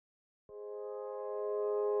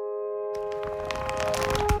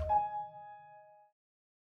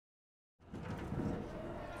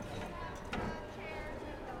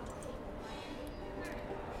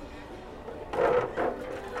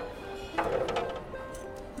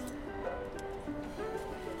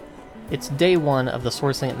It's day one of the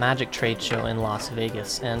Sourcing at Magic trade show in Las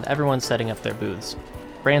Vegas, and everyone's setting up their booths.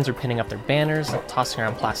 Brands are pinning up their banners, tossing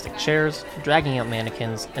around plastic chairs, dragging out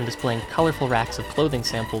mannequins, and displaying colorful racks of clothing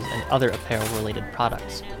samples and other apparel-related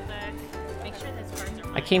products.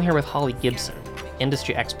 I came here with Holly Gibson,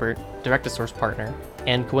 industry expert, direct-to-source partner,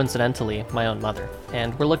 and coincidentally, my own mother,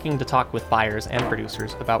 and we're looking to talk with buyers and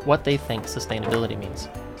producers about what they think sustainability means.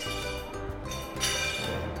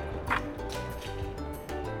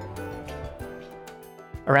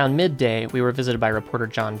 Around midday, we were visited by reporter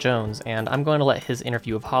John Jones, and I'm going to let his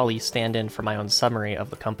interview of Holly stand in for my own summary of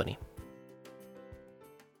the company.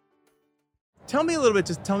 Tell me a little bit,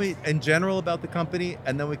 just tell me in general about the company,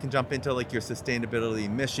 and then we can jump into like your sustainability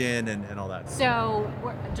mission and all that. So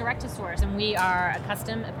we're direct to source, and we are a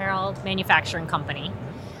custom apparel manufacturing company.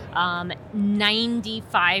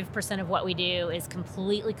 95% of what we do is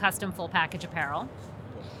completely custom full package apparel.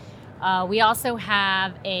 We also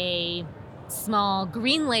have a small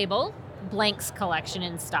green label blanks collection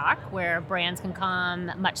in stock where brands can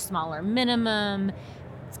come much smaller minimum,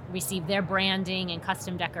 receive their branding and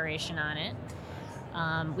custom decoration on it.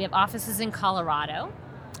 We have offices in Colorado.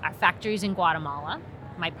 Our factory's in Guatemala.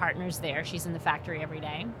 My partner's there. She's in the factory every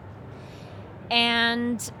day.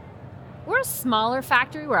 And we're a smaller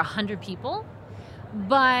factory. We're 100 people.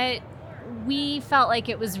 But we felt like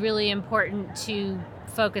it was really important to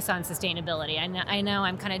focus on sustainability. I know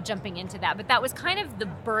I'm kind of jumping into that, but that was kind of the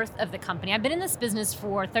birth of the company. I've been in this business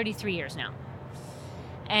for 33 years now.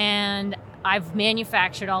 And I've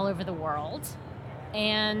manufactured all over the world.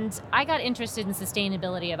 And I got interested in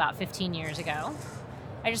sustainability about 15 years ago.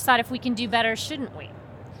 I just thought, if we can do better, shouldn't we?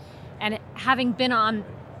 And having been on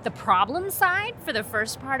the problem side for the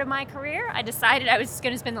first part of my career, I decided I was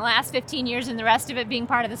going to spend the last 15 years and the rest of it being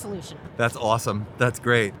part of the solution. That's awesome. That's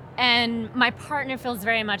great. And my partner feels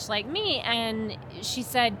very much like me, and she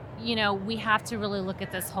said, we have to really look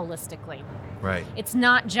at this holistically. Right. It's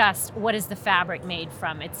not just what is the fabric made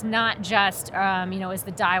from. It's not just, is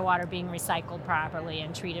the dye water being recycled properly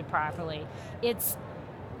and treated properly. It's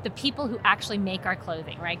the people who actually make our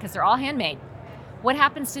clothing, right? Because they're all handmade. What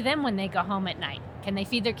happens to them when they go home at night? Can they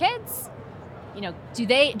feed their kids? Do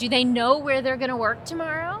they know where they're going to work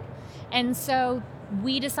tomorrow? And so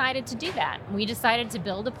we decided to do that. We decided to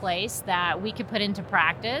build a place that we could put into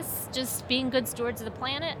practice, just being good stewards of the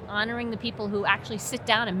planet, honoring the people who actually sit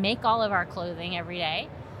down and make all of our clothing every day,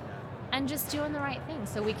 and just doing the right thing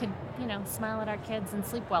so we could, smile at our kids and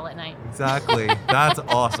sleep well at night. Exactly. That's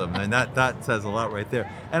awesome. And that says a lot right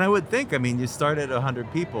there. And I would think, you started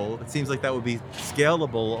 100 people. It seems like that would be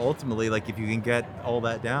scalable ultimately, like if you can get all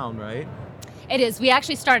that down, right? It is. We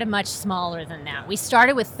actually started much smaller than that. We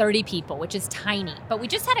started with 30 people, which is tiny. But we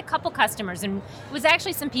just had a couple customers, and it was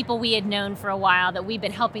actually some people we had known for a while that we've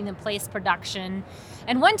been helping them place production.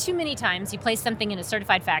 And one too many times, you place something in a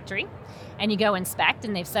certified factory, and you go inspect,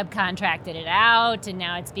 and they've subcontracted it out, and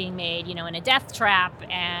now it's being made, in a death trap.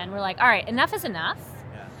 And we're like, all right, enough is enough.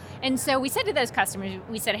 Yeah. And so we said to those customers,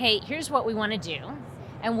 we said, hey, here's what we want to do,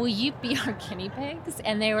 and will you be our guinea pigs?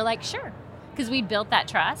 And they were like, sure. Because we built that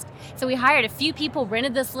trust. So we hired a few people,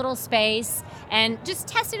 rented this little space, and just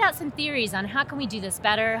tested out some theories on how can we do this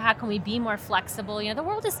better, how can we be more flexible. The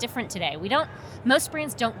world is different today. Most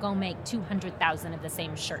brands don't go make 200,000 of the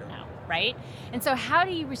same shirt now, right? And so how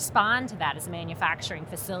do you respond to that as a manufacturing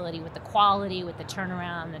facility with the quality, with the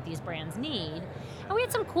turnaround that these brands need? And we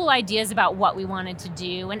had some cool ideas about what we wanted to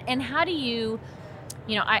do, and how do you...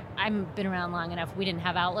 I've been around long enough. We didn't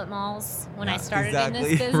have outlet malls when I started in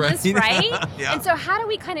this business, right? Yeah. And so how do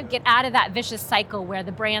we kind of get out of that vicious cycle where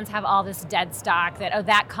the brands have all this dead stock that,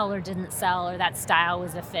 that color didn't sell, or that style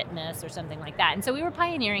was a fitness or something like that. And so we were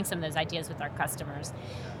pioneering some of those ideas with our customers.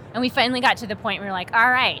 And we finally got to the point where we're like, all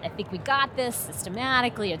right, I think we got this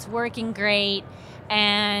systematically. It's working great.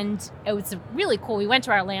 And it was really cool. We went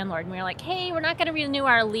to our landlord and we were like, hey, we're not going to renew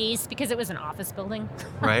our lease because it was an office building.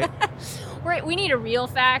 Right. We need a real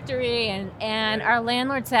factory. And our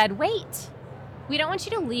landlord said, wait, we don't want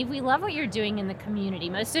you to leave. We love what you're doing in the community.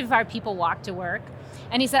 Most of our people walk to work.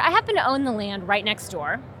 And he said, I happen to own the land right next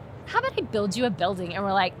door. How about I build you a building? And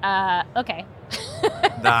we're like, okay.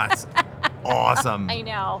 That's awesome. I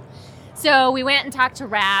know. So we went and talked to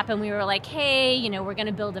RAP, and we were like, hey, we're going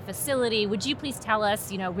to build a facility. Would you please tell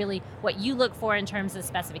us, really what you look for in terms of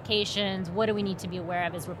specifications? What do we need to be aware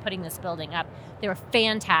of as we're putting this building up? They were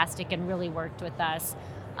fantastic and really worked with us.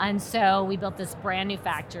 And so we built this brand new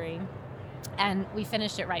factory. And we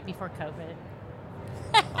finished it right before COVID.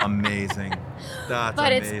 Amazing. That's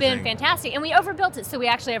but amazing. It's been fantastic. And we overbuilt it, so we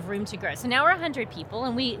actually have room to grow. So now we're 100 people,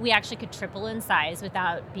 and we actually could triple in size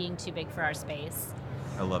without being too big for our space.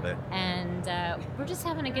 I love it. And we're just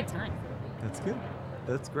having a good time. That's good.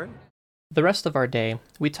 That's great. The rest of our day,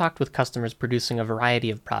 we talked with customers producing a variety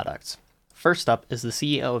of products. First up is the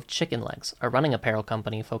CEO of Chicken Legs, a running apparel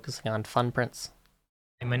company focusing on fun prints.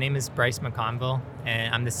 My name is Bryce McConville,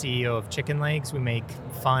 and I'm the CEO of Chicken Legs. We make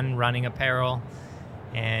fun running apparel,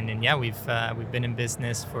 and yeah, we've been in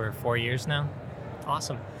business for 4 years now.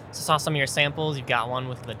 Awesome. So saw some of your samples. You've got one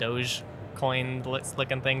with the Doge coin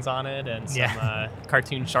licking things on it, and some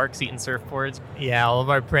cartoon sharks eating surfboards. Yeah, all of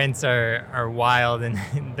our prints are wild, and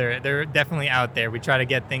they're definitely out there. We try to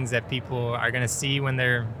get things that people are going to see when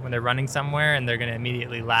they're running somewhere, and they're going to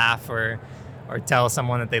immediately laugh or tell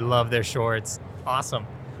someone that they love their shorts. Awesome.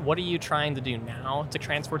 What are you trying to do now to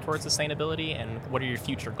transfer towards sustainability, and what are your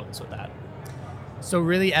future goals with that? So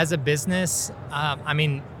really, as a business,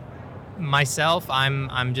 myself,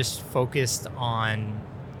 I'm just focused on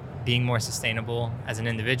being more sustainable as an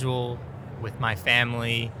individual with my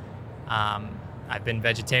family. I've been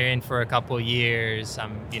vegetarian for a couple of years.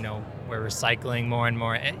 We're recycling more and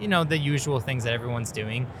more, the usual things that everyone's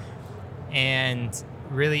doing. And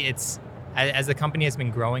really it's, as the company has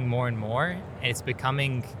been growing more and more, it's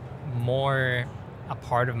becoming more a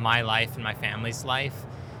part of my life and my family's life.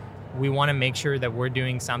 We want to make sure that we're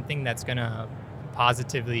doing something that's going to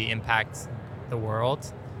positively impact the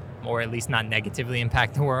world, or at least not negatively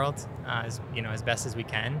impact the world, as best as we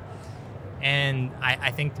can. And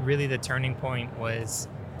I think really the turning point was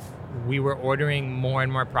we were ordering more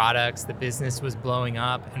and more products. The business was blowing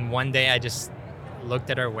up, and one day I just looked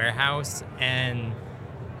at our warehouse, and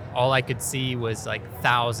all I could see was like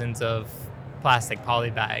thousands of plastic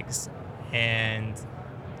poly bags, and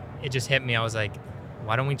it just hit me. I was like,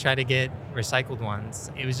 why don't we try to get recycled ones?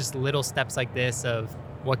 It was just little steps like this of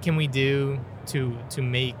what can we do to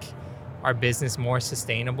make our business more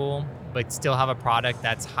sustainable, but still have a product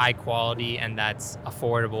that's high quality and that's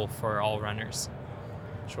affordable for all runners.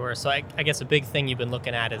 Sure. So I guess a big thing you've been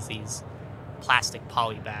looking at is these plastic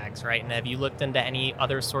poly bags, right? And have you looked into any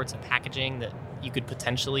other sorts of packaging that you could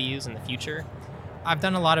potentially use in the future? I've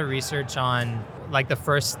done a lot of research on like the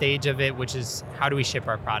first stage of it, which is how do we ship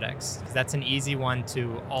our products? Because that's an easy one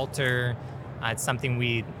to alter. It's something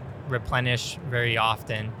we replenish very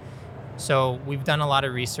often. So we've done a lot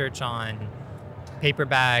of research on paper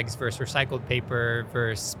bags versus recycled paper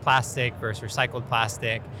versus plastic versus recycled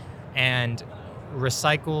plastic. And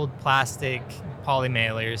recycled plastic poly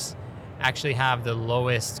mailers actually have the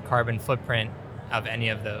lowest carbon footprint of any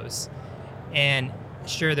of those. And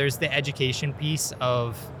sure, there's the education piece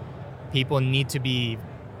of people need to be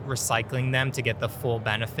recycling them to get the full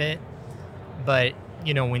benefit. But,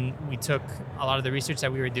 when we took a lot of the research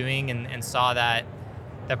that we were doing and saw that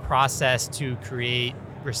the process to create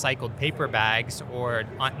recycled paper bags or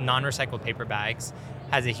non-recycled paper bags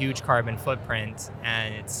has a huge carbon footprint,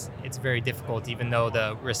 and it's very difficult, even though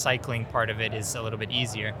the recycling part of it is a little bit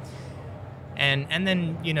easier. And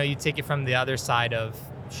then, you take it from the other side of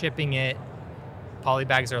shipping it. Poly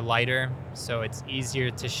bags are lighter, so it's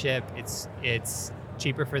easier to ship. It's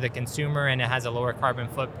cheaper for the consumer, and it has a lower carbon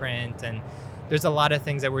footprint. And there's a lot of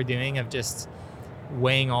things that we're doing of just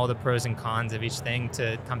weighing all the pros and cons of each thing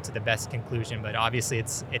to come to the best conclusion. But obviously,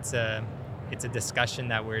 it's a discussion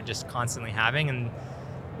that we're just constantly having, and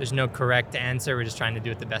there's no correct answer. We're just trying to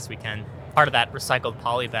do it the best we can. Part of that recycled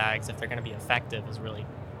poly bags, if they're going to be effective, is really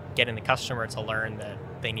getting the customer to learn that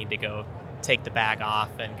they need to go take the bag off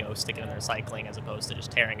and go stick it in the recycling as opposed to just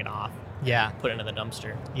tearing it off. Yeah. Put it into the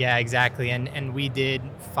dumpster. Yeah, exactly. And we did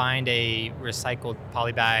find a recycled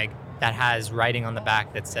poly bag that has writing on the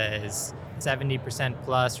back that says 70%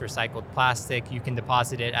 plus recycled plastic. You can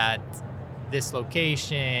deposit it at this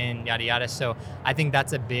location, yada, yada. So I think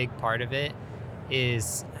that's a big part of it,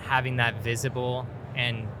 is having that visible.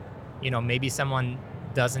 And, maybe someone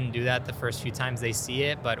doesn't do that the first few times they see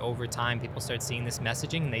it, but over time people start seeing this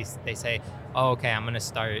messaging, and they say, oh, okay, I'm going to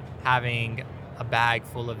start having a bag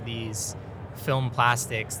full of these film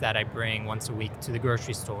plastics that I bring once a week to the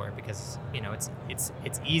grocery store, because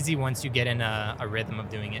it's easy once you get in a rhythm of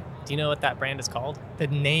doing it. Do you know what that brand is called? The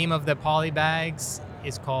name of the poly bags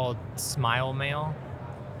is called Smile Mail.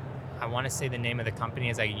 I want to say the name of the company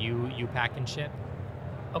is like You Pack and Ship.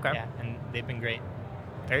 Okay. Yeah, and they've been great.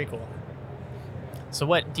 Very cool. So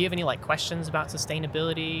do you have any questions about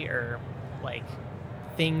sustainability, or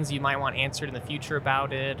things you might want answered in the future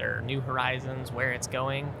about it, or new horizons, where it's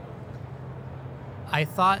going? I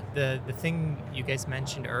thought the thing you guys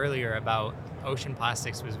mentioned earlier about ocean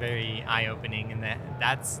plastics was very eye-opening, and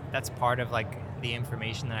that's part of like the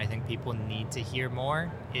information that I think people need to hear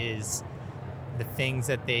more is the things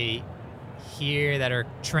that they hear that are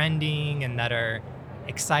trending and that are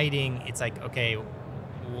exciting. It's like, okay,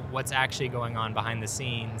 what's actually going on behind the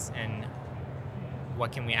scenes and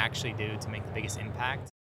what can we actually do to make the biggest impact?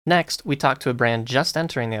 Next, we talked to a brand just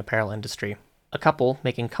entering the apparel industry, a couple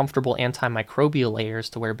making comfortable antimicrobial layers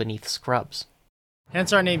to wear beneath scrubs.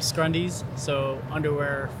 Hence our name Scrundies, so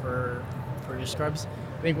underwear for your scrubs.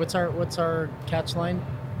 I think what's our catch line?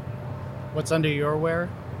 What's under your wear?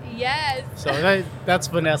 Yes. So that's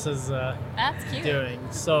Vanessa's That's cute. doing.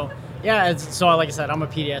 So yeah, so like I said, I'm a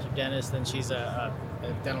pediatric dentist, and she's a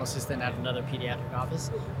dental assistant at another pediatric office.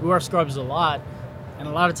 We wear scrubs a lot, and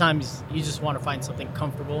a lot of times you just want to find something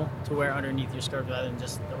comfortable to wear underneath your scrubs rather than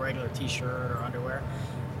just a regular t-shirt or underwear.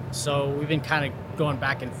 So we've been kind of going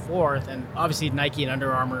back and forth, and obviously Nike and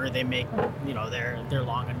Under Armour, they make, their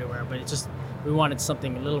long underwear, but it's just, we wanted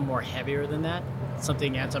something a little more heavier than that,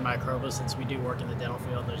 something antimicrobial, since we do work in the dental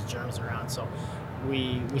field, there's germs around. So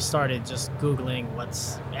we started just Googling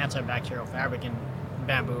what's antibacterial fabric, and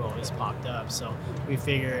bamboo always popped up. So we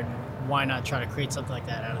figured, why not try to create something like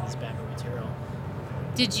that out of this bamboo material?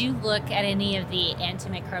 Did you look at any of the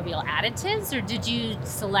antimicrobial additives, or did you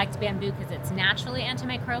select bamboo because it's naturally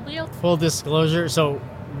antimicrobial? Full disclosure, so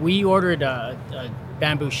we ordered a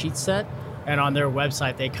bamboo sheet set, and on their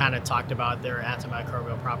website they kind of talked about their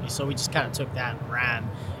antimicrobial properties. So we just kind of took that and ran,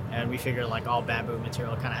 and we figured like all bamboo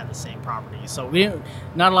material kind of had the same properties. So we didn't,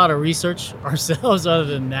 not a lot of research ourselves other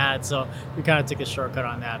than that. So we kind of took a shortcut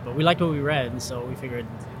on that, but we liked what we read, and so we figured,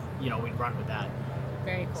 we'd run with that.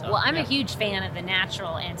 Very cool. So, well, I'm yeah. a huge fan of the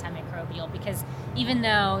natural antimicrobial because even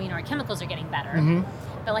though, our chemicals are getting better, Mm-hmm.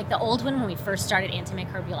 but like the old one when we first started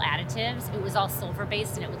antimicrobial additives, it was all silver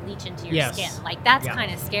based and it would leach into your Yes. skin. Like that's Yeah.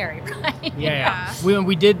 kind of scary, right? Yeah.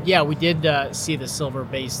 We did see the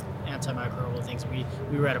silver-based antimicrobial things. We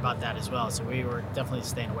read about that as well, so we were definitely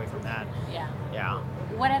staying away from that. Yeah. Yeah.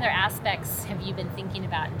 What other aspects have you been thinking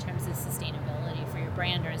about in terms of sustainability for your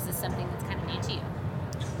brand, or is this something that's kind of new to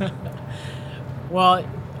you? Well,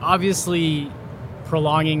 obviously,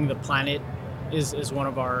 prolonging the planet is one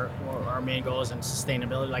of our main goals, and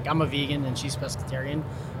sustainability. Like, I'm a vegan and she's pescatarian,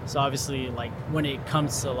 so obviously, like, when it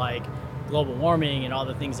comes to like global warming and all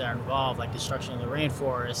the things that are involved, like destruction of the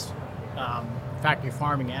rainforest, factory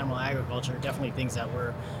farming, animal agriculture, definitely things that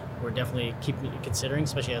we're definitely considering,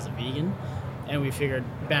 especially as a vegan. And we figured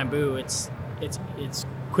bamboo, it's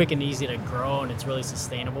quick and easy to grow, and it's really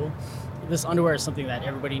sustainable. This underwear is something that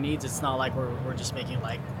everybody needs. It's not like we're just making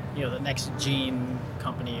like, the next jean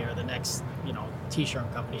company or the next,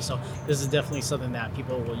 t-shirt company. So this is definitely something that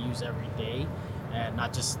people will use every day and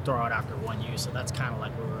not just throw out after one use. So that's kind of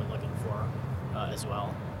like what we're looking for as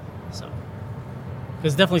well. So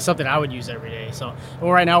it's definitely something I would use every day. So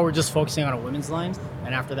right now we're just focusing on a women's line,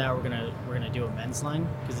 and after that we're gonna do a men's line,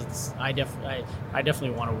 because I definitely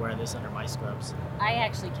want to wear this under my scrubs. I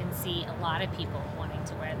actually can see a lot of people wanting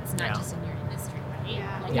to wear this, not Yeah. just in your industry, right?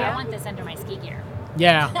 Yeah. Like, Yeah. I want this under my ski gear.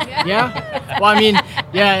 Yeah. Well, I mean,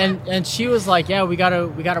 yeah, and she was like, yeah, we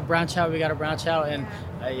gotta branch out, and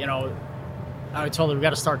I told her we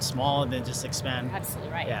gotta start small and then just expand.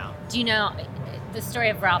 Absolutely right. Yeah. Do you know, the story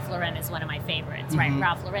of Ralph Lauren is one of my favorites, right? Mhm.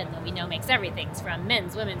 Ralph Lauren, though, we know makes everything from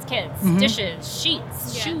men's, women's, kids, Mhm. dishes,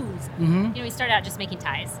 sheets, Yes. shoes. Mm-hmm. He started out just making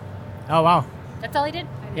ties. Oh wow. That's all he did.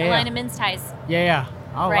 Yeah, A line yeah. of men's ties, Yeah.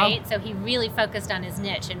 Oh right? So he really focused on his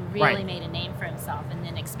niche and really Right. made a name for himself, and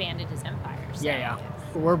then expanded his empire. So. Yeah.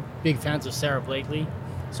 We're big fans of Sarah Blakely,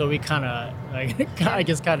 so we kind of, I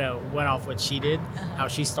guess, went off what she did, how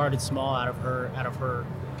she started small out of her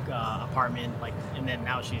apartment, like, and then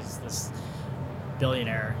now she's this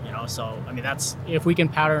billionaire. So I mean, that's, if we can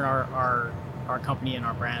pattern our company and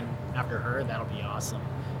our brand after her, that'll be awesome.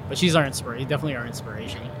 But she's our inspiration, definitely our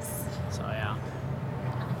inspiration. Nice. So yeah.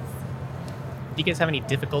 Do you guys have any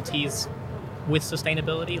difficulties with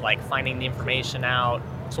sustainability, like finding the information out,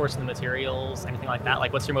 sourcing the materials, anything like that?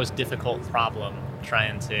 Like, what's your most difficult problem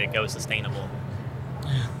trying to go sustainable?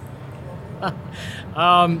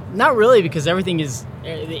 Not really, because everything is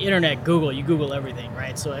the internet. You Google everything,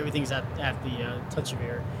 right? So everything's at the touch of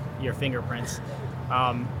your fingerprints.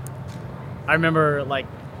 I remember like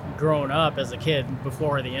growing up as a kid,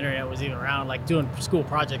 before the internet was even around, like doing school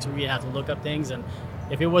projects where we had to look up things, and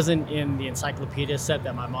if it wasn't in the encyclopedia set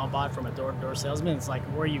that my mom bought from a door-to-door salesman, it's like,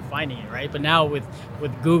 where are you finding it, right? But now with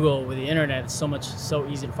Google, with the internet, it's so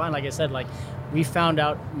easy to find. Like I said, like, we found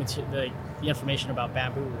out the information about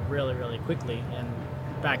bamboo really, really quickly, and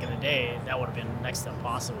back in the day, that would have been next to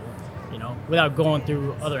impossible. without going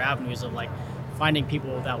through other avenues of like finding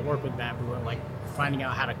people that work with bamboo and like finding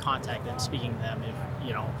out how to contact them, speaking to them. If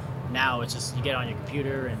now it's just you get on your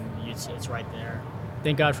computer and it's right there.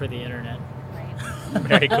 Thank God for the internet.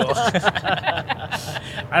 Very cool.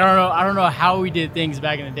 I don't know how we did things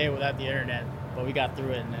back in the day without the internet, but we got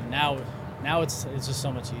through it, and then now it's just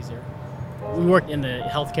so much easier. We work in the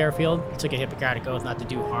healthcare field. Took a Hippocratic oath not to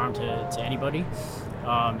do harm to anybody,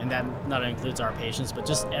 and that not includes our patients, but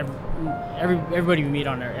just everybody we meet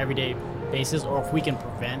on an everyday basis. Or if we can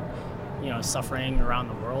prevent, suffering around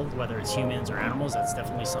the world, whether it's humans or animals, that's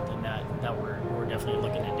definitely something that we're definitely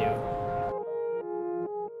looking to do.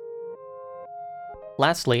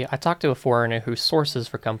 Lastly, I talked to a foreigner who sources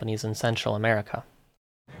for companies in Central America.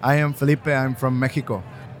 I am Felipe. I'm from Mexico.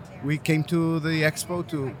 We came to the expo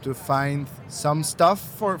to find some stuff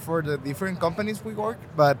for the different companies we work,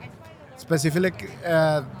 but specifically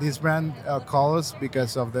this brand called us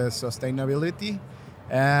because of the sustainability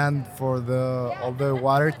and for all the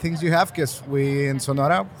water things you have, because we in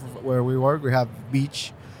Sonora, where we work, we have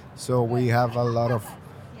beach, so we have a lot of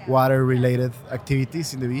water-related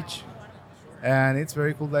activities in the beach. And it's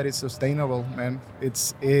very cool that it's sustainable, man.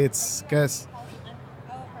 It's because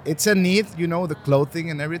it's a need, the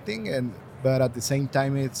clothing and everything, but at the same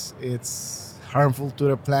time, it's harmful to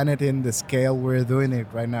the planet in the scale we're doing it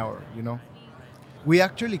right now, We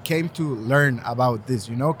actually came to learn about this,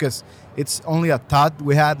 because it's only a thought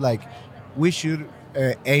we had, like we should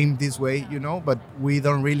aim this way, but we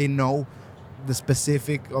don't really know the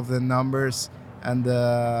specific of the numbers and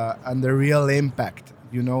the real impact.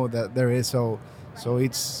 That there is, so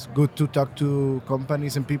it's good to talk to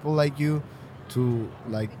companies and people like you to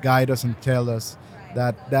like guide us and tell us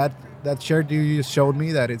that shirt you just showed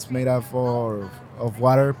me, that it's made of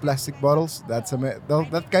water plastic bottles.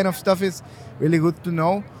 That kind of stuff is really good to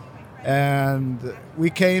know. And we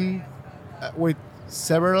came with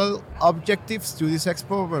several objectives to this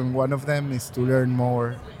expo, and one of them is to learn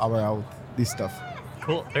more about this stuff.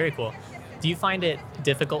 Cool, very cool. Do you find it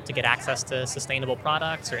difficult to get access to sustainable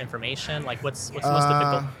products or information? Like, what's most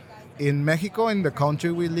difficult? In Mexico, in the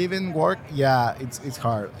country we live in, work, yeah, it's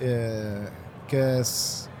hard.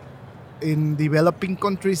 Because in developing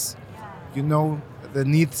countries, the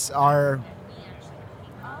needs are.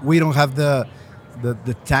 We don't have the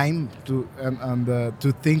time to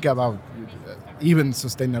to think about even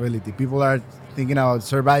sustainability. People are thinking about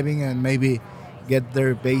surviving and maybe get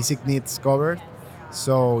their basic needs covered.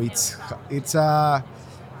 So it's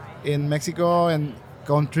in Mexico and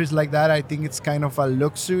countries like that, I think it's kind of a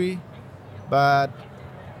luxury, but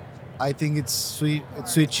I think it's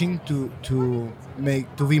switching to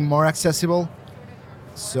be more accessible.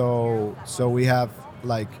 So we have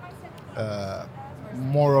like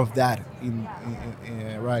more of that in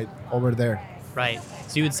right over there. Right.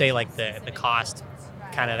 So you would say like the cost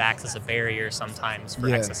kind of acts as a barrier sometimes for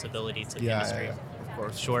accessibility to the industry. Yeah, of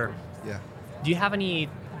course. Sure. Yeah. Do you have any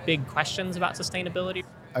big questions about sustainability?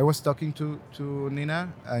 I was talking to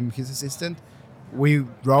Nina. I'm his assistant. We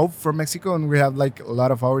drove from Mexico and we have like a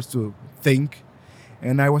lot of hours to think.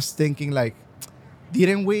 And I was thinking like,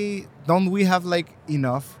 don't we have like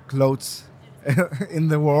enough clothes in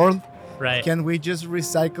the world? Right. Can we just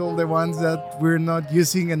recycle the ones that we're not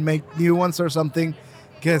using and make new ones or something?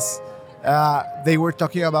 Because they were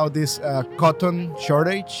talking about this cotton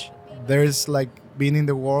shortage. There's like been in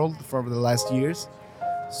the world for the last years.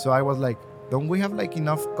 So I was like, don't we have like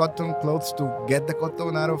enough cotton clothes to get the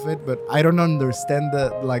cotton out of it? But I don't understand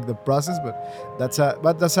the process. But that's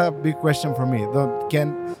a big question for me.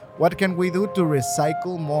 What can we do to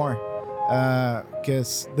recycle more?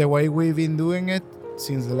 Because the way we've been doing it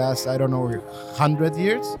since the last 100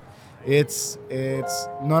 years, it's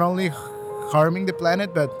not only harming the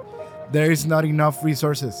planet, but there is not enough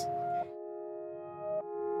resources.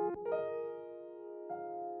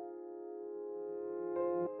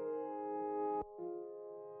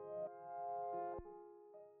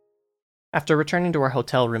 After returning to our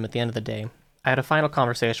hotel room at the end of the day, I had a final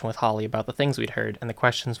conversation with Holly about the things we'd heard and the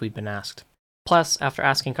questions we'd been asked. Plus, after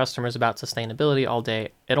asking customers about sustainability all day,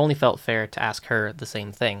 it only felt fair to ask her the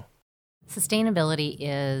same thing. Sustainability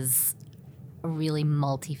is a really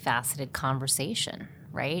multifaceted conversation,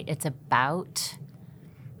 right? It's about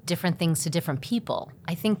different things to different people.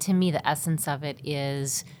 I think to me the essence of it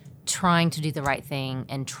is trying to do the right thing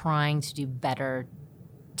and trying to do better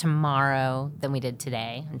tomorrow than we did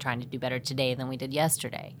today, and trying to do better today than we did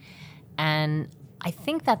yesterday. And I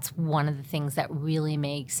think that's one of the things that really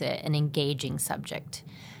makes it an engaging subject,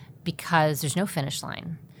 because there's no finish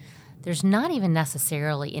line. there's not even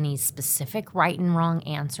necessarily any specific right and wrong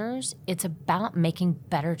answers. It's about making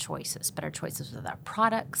better choices with our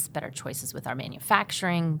products, better choices with our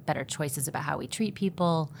manufacturing, better choices about how we treat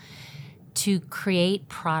people, to create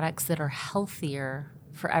products that are healthier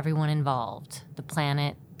for everyone involved, the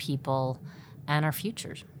planet, people, and our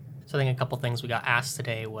futures. So I think a couple things we got asked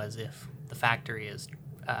today was if the factory is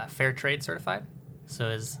fair trade certified. So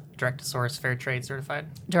is direct-to-source fair trade certified?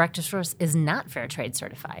 Direct-to-source is not fair trade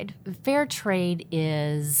certified. Fair trade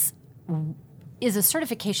is a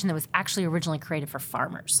certification that was actually originally created for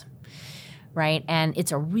farmers, right? And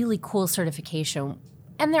it's a really cool certification.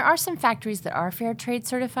 And there are some factories that are fair trade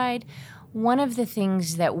certified. One of the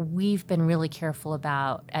things that we've been really careful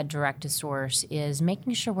about at Direct-to-Source is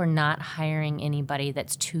making sure we're not hiring anybody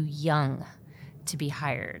that's too young to be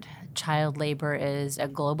hired. Child labor is a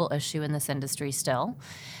global issue in this industry still,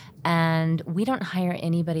 and we don't hire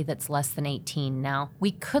anybody that's less than 18. Now,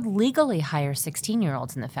 we could legally hire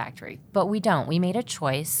 16-year-olds in the factory, but we don't. We made a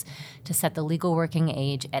choice to set the legal working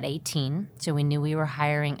age at 18, so we knew we were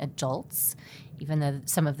hiring adults, even though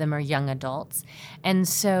some of them are young adults. And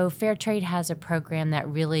so Fair Trade has a program that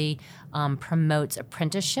really promotes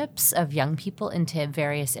apprenticeships of young people into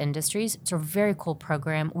various industries. It's a very cool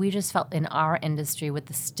program. We just felt in our industry with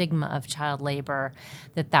the stigma of child labor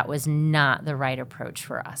that was not the right approach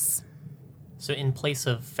for us. So in place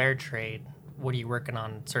of fair trade, what are you working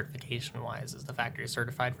on certification-wise? Is the factory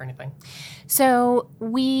certified for anything? So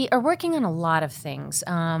we are working on a lot of things.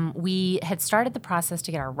 We had started the process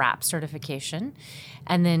to get our WRAP certification,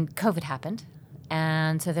 and then COVID happened.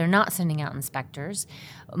 And so they're not sending out inspectors.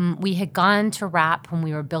 We had gone to WRAP when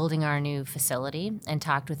we were building our new facility and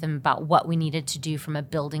talked with them about what we needed to do from a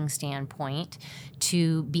building standpoint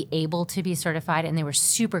to be able to be certified, and they were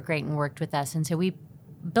super great and worked with us. And so we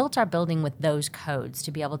built our building with those codes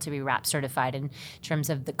to be able to be WRAP certified in terms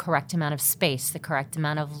of the correct amount of space, the correct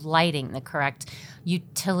amount of lighting, the correct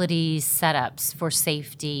utility setups for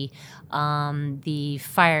safety, the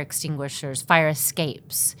fire extinguishers, fire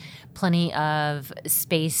escapes, plenty of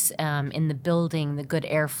space in the building, the good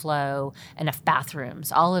airflow, enough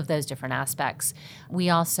bathrooms, all of those different aspects.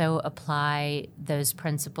 We also apply those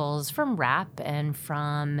principles from WRAP and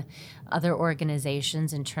from other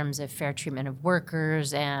organizations in terms of fair treatment of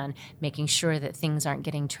workers and making sure that things aren't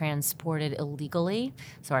getting transported illegally.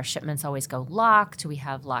 So our shipments always go locked. We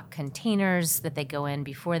have locked containers that they go in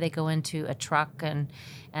before they go into a truck and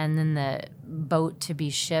then the boat to be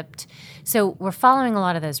shipped. So we're following a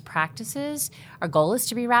lot of those practices. Our goal is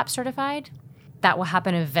to be WRAP certified. That will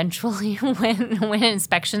happen eventually when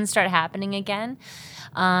inspections start happening again.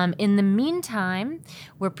 In the meantime,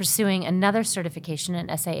 we're pursuing another certification,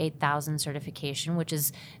 an SA 8000 certification, which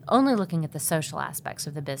is only looking at the social aspects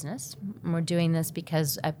of the business. And we're doing this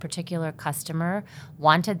because a particular customer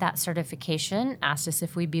wanted that certification, asked us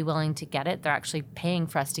if we'd be willing to get it. They're actually paying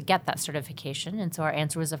for us to get that certification. And so our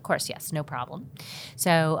answer was, of course, yes, no problem.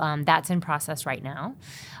 So that's in process right now.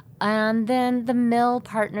 And then the mill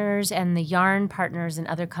partners and the yarn partners and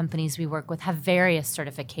other companies we work with have various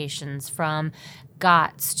certifications, from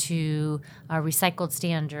GOTS to Recycled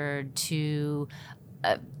Standard to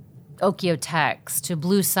Okiotex to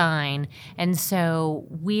Blue Sign. And so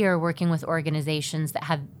we are working with organizations that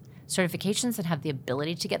have certifications that have the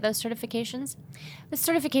ability to get those certifications. The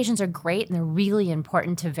certifications are great and they're really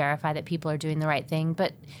important to verify that people are doing the right thing,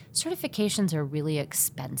 but certifications are really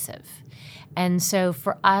expensive. And so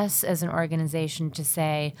for us as an organization to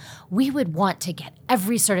say, we would want to get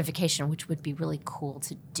every certification, which would be really cool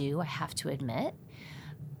to do, I have to admit,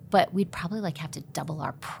 but we'd probably have to double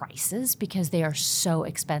our prices because they are so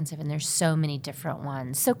expensive and there's so many different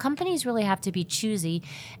ones. So companies really have to be choosy,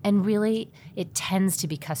 and really it tends to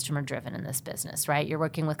be customer driven in this business, right? You're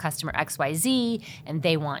working with customer XYZ and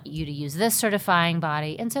they want you to use this certifying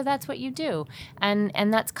body, and so that's what you do.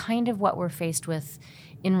 And that's kind of what we're faced with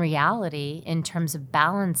in reality in terms of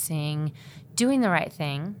balancing doing the right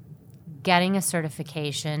thing, getting a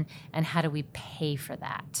certification, and how do we pay for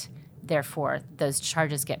that? Therefore, those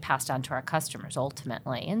charges get passed on to our customers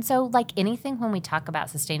ultimately. And so, like anything, when we talk about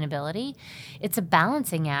sustainability, it's a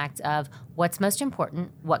balancing act of what's most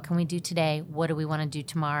important, what can we do today, what do we want to do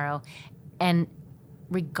tomorrow, and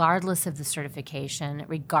regardless of the certification,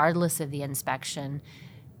 regardless of the inspection,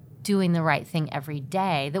 doing the right thing every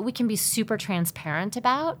day that we can be super transparent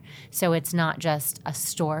about. So it's not just a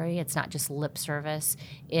story, it's not just lip service,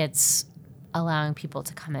 it's allowing people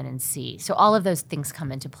to come in and see. So all of those things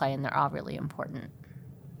come into play, and there all really important.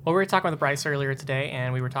 Well, we were talking with Bryce earlier today,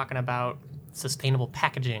 and we were talking about sustainable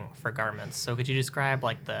packaging for garments. So could you describe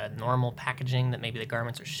like the normal packaging that maybe the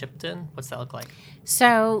garments are shipped in? What's that look like?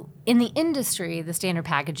 So in the industry, the standard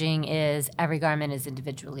packaging is every garment is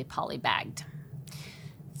individually polybagged.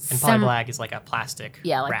 And polybag is like a plastic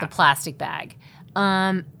like wrap. the plastic bag.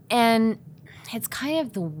 And it's kind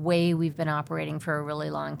of the way we've been operating for a really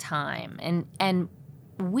long time. And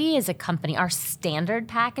we as a company, our standard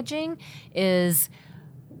packaging is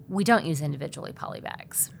we don't use individually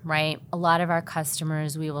polybags, right? A lot of our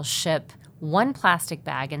customers, we will ship one plastic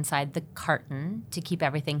bag inside the carton to keep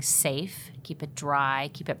everything safe, keep it dry,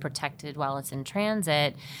 keep it protected while it's in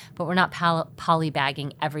transit, but we're not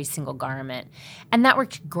polybagging every single garment. And that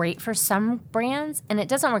worked great for some brands, and it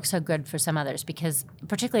doesn't work so good for some others because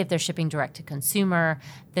particularly if they're shipping direct to consumer,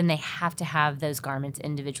 then they have to have those garments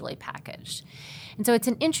individually packaged. And so it's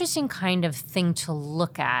an interesting kind of thing to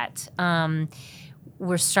look at.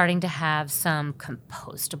 We're starting to have some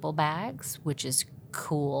compostable bags, which is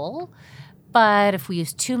cool. But if we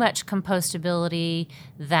use too much compostability,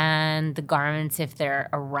 then the garments, if they're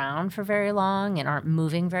around for very long and aren't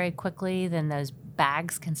moving very quickly, then those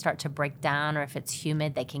bags can start to break down, or if it's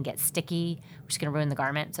humid, they can get sticky, which is going to ruin the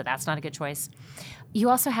garment. So that's not a good choice. You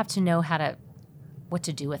also have to know what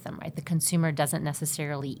to do with them, right? The consumer doesn't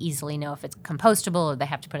necessarily easily know if it's compostable or they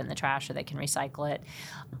have to put it in the trash or they can recycle it.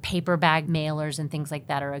 Paper bag mailers and things like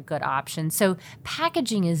that are a good option. So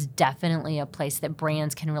packaging is definitely a place that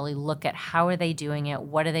brands can really look at how are they doing it,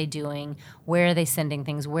 what are they doing, where are they sending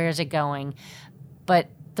things, where is it going. But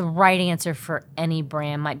the right answer for any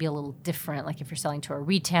brand might be a little different. Like if you're selling to a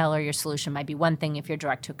retailer, your solution might be one thing. If you're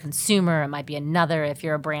direct to a consumer, it might be another. If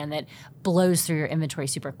you're a brand that blows through your inventory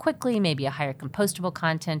super quickly, maybe a higher compostable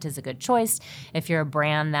content is a good choice. If you're a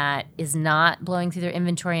brand that is not blowing through their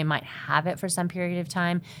inventory and might have it for some period of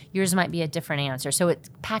time, yours might be a different answer. So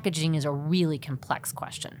packaging is a really complex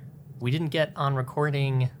question. We didn't get on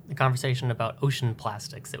recording the conversation about ocean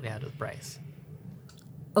plastics that we had with Bryce.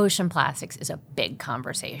 Ocean plastics is a big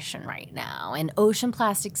conversation right now. And ocean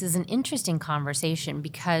plastics is an interesting conversation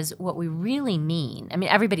because what we really mean, I mean,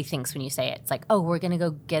 everybody thinks when you say it, it's like, oh, we're going to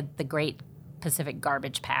go get the Great Pacific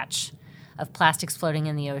Garbage Patch of plastics floating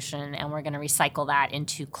in the ocean and we're going to recycle that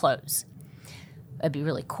into clothes. It'd be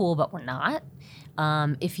really cool, but we're not.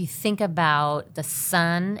 If you think about the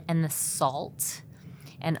sun and the salt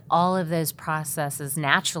and all of those processes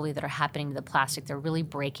naturally that are happening to the plastic, they're really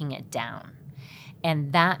breaking it down.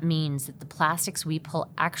 And that means that the plastics we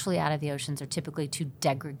pull actually out of the oceans are typically too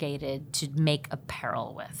degraded to make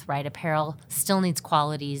apparel with, right? Apparel still needs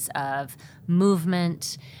qualities of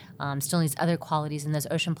movement, still needs other qualities, and those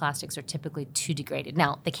ocean plastics are typically too degraded.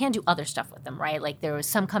 Now, they can do other stuff with them, right? Like there was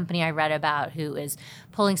some company I read about who is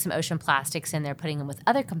pulling some ocean plastics and they're putting them with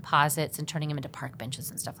other composites and turning them into park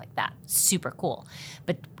benches and stuff like that. Super cool.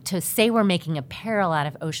 But to say we're making apparel out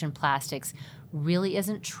of ocean plastics really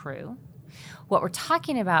isn't true. What we're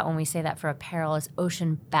talking about when we say that for apparel is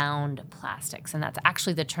ocean-bound plastics, and that's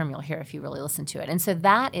actually the term you'll hear if you really listen to it. And so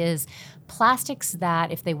that is plastics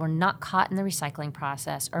that, if they were not caught in the recycling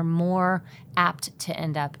process, are more apt to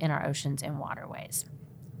end up in our oceans and waterways.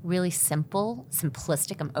 Really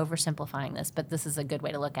simplistic. I'm oversimplifying this, but this is a good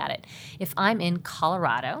way to look at it. If I'm in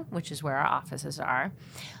Colorado, which is where our offices are,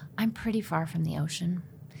 I'm pretty far from the ocean.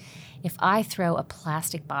 If I throw a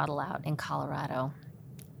plastic bottle out in Colorado,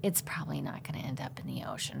 it's probably not going to end up in the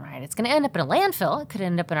ocean, right? It's going to end up in a landfill. It could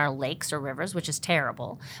end up in our lakes or rivers, which is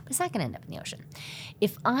terrible, but it's not going to end up in the ocean.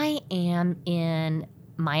 If I am in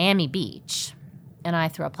Miami Beach and I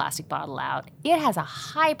throw a plastic bottle out, it has a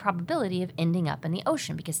high probability of ending up in the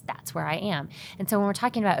ocean because that's where I am. And so when we're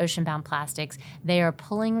talking about ocean-bound plastics, they are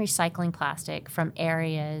pulling recycling plastic from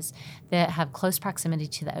areas that have close proximity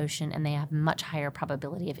to the ocean, and they have much higher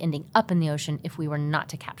probability of ending up in the ocean if we were not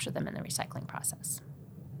to capture them in the recycling process.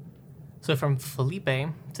 So from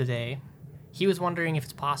Felipe today, he was wondering if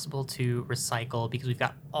it's possible to recycle, because we've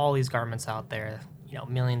got all these garments out there,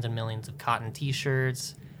 millions and millions of cotton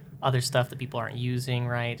t-shirts, other stuff that people aren't using,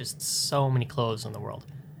 right? Just so many clothes in the world.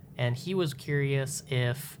 And he was curious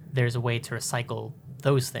if there's a way to recycle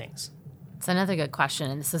those things. It's another good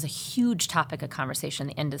question, and this is a huge topic of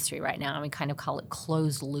conversation in the industry right now, and we kind of call it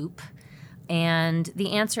closed loop. And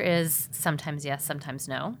the answer is sometimes yes, sometimes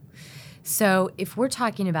no. So if we're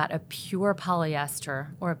talking about a pure polyester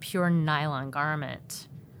or a pure nylon garment,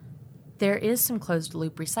 there is some closed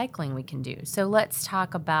loop recycling we can do. So let's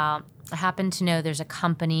talk about, I happen to know there's a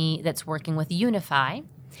company that's working with Unify,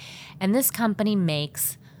 and this company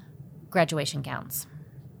makes graduation gowns,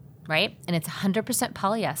 right? And it's 100%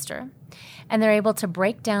 polyester. And they're able to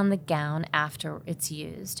break down the gown after it's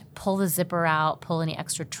used, pull the zipper out, pull any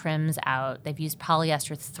extra trims out. They've used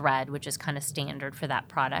polyester thread, which is kind of standard for that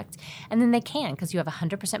product. And then they can, because you have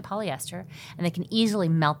 100% polyester, and they can easily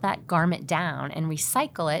melt that garment down and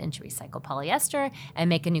recycle it into recycled polyester and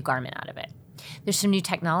make a new garment out of it. There's some new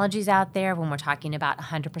technologies out there when we're talking about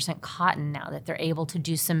 100% cotton now, that they're able to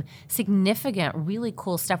do some significant, really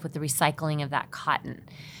cool stuff with the recycling of that cotton.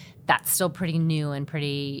 That's still pretty new and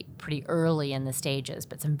pretty early in the stages,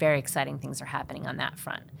 but some very exciting things are happening on that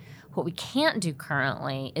front. What we can't do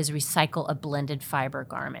currently is recycle a blended fiber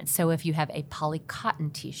garment. So if you have a poly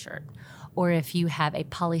cotton t-shirt, or if you have a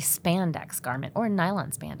poly spandex garment or a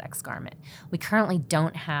nylon spandex garment, we currently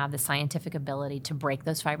don't have the scientific ability to break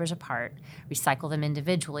those fibers apart, recycle them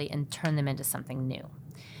individually, and turn them into something new.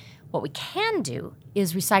 What we can do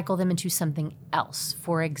is recycle them into something else.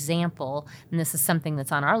 For example, and this is something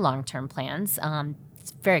that's on our long-term plans,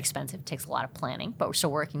 it's very expensive, takes a lot of planning, but we're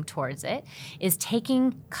still working towards it, is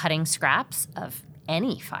taking cutting scraps of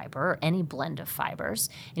any fiber or any blend of fibers,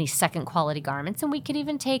 any second quality garments, and we could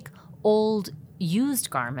even take old used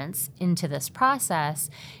garments into this process,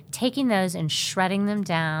 taking those and shredding them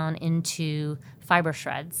down into fiber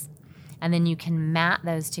shreds. And then you can mat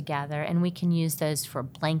those together, and we can use those for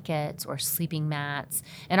blankets or sleeping mats.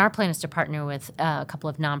 And our plan is to partner with a couple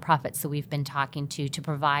of nonprofits that we've been talking to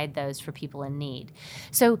provide those for people in need.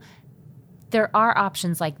 So there are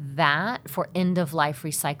options like that for end-of-life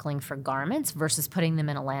recycling for garments versus putting them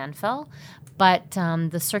in a landfill. But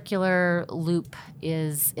the circular loop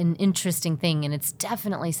is an interesting thing, and it's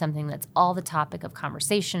definitely something that's all the topic of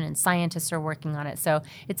conversation, and scientists are working on it. So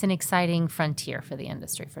it's an exciting frontier for the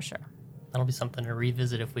industry for sure. That'll be something to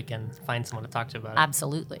revisit if we can find someone to talk to about it.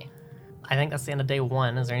 Absolutely. I think that's the end of day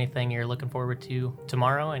one. Is there anything you're looking forward to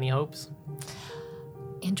tomorrow? Any hopes?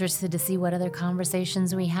 Interested to see what other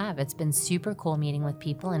conversations we have. It's been super cool meeting with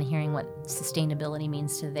people and hearing what sustainability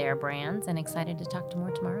means to their brands, and excited to talk to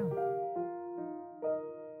more tomorrow.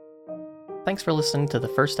 Thanks for listening to the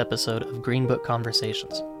first episode of Greenbook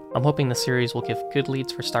Conversations. I'm hoping the series will give good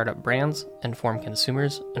leads for startup brands, inform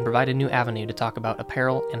consumers, and provide a new avenue to talk about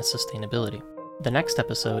apparel and sustainability. The next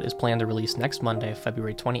episode is planned to release next Monday,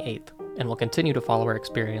 February 28th, and will continue to follow our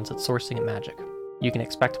experience at Sourcing at Magic. You can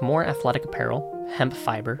expect more athletic apparel, hemp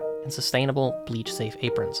fiber, and sustainable bleach-safe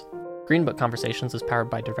aprons. Greenbook Conversations is powered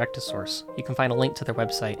by Direct2Source. You can find a link to their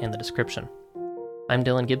website in the description. I'm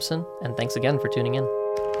Dylan Gibson, and thanks again for tuning in.